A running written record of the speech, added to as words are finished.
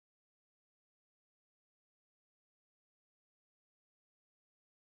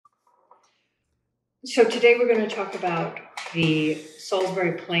So today we're going to talk about the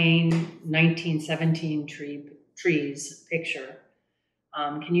Salisbury Plain 1917 trees picture.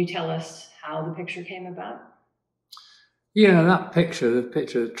 Can you tell us how the picture came about? Yeah, that picture, the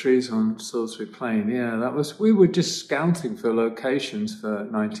picture of the trees on Salisbury Plain, yeah, that was, we were just scouting for locations for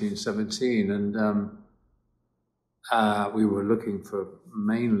 1917, and we were looking for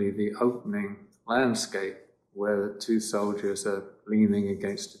mainly the opening landscape where the two soldiers are leaning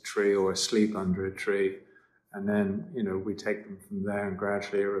against a tree or asleep under a tree. And then, we take them from there, and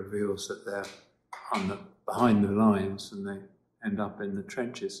gradually it reveals that they're behind the lines and they end up in the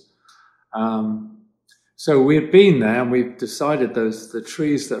trenches. So we've been there, and we've decided the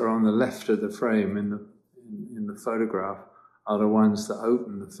trees that are on the left of the frame in the photograph are the ones that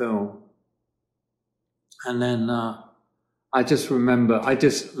open the film. And then I just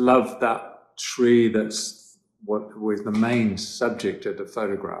love that tree that's what was the main subject of the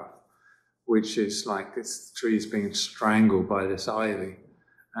photograph, which is like this tree's being strangled by this ivy.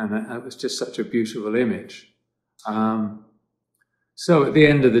 And it was just such a beautiful image. So at the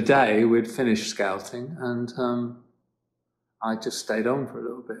end of the day, we'd finished scouting, and I just stayed on for a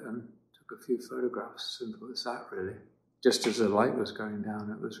little bit and took a few photographs. Simple as that, really. Just as the light was going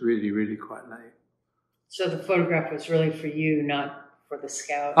down, it was really, really quite late. So the photograph was really for you, not for the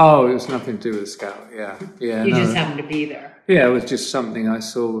scout? Oh, it was nothing to do with the scout, yeah. You just happened to be there. Yeah, it was just something I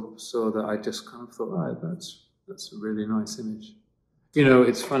saw that I just kind of thought, oh, that's a really nice image.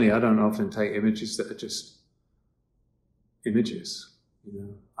 It's funny, I don't often take images that are just images.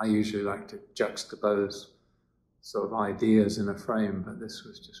 I usually like to juxtapose sort of ideas in a frame, but this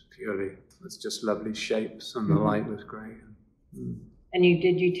was just it's just lovely shapes, and the light was great. And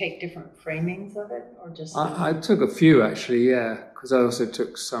did you take different framings of it, or just? I took a few, actually, yeah, because I also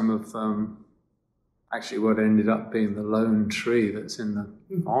took some of actually what ended up being the lone tree that's in the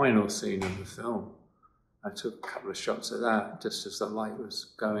final scene of the film. I took a couple of shots of that just as the light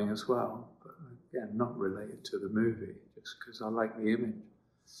was going as well, but again, not related to the movie, just because I like the image.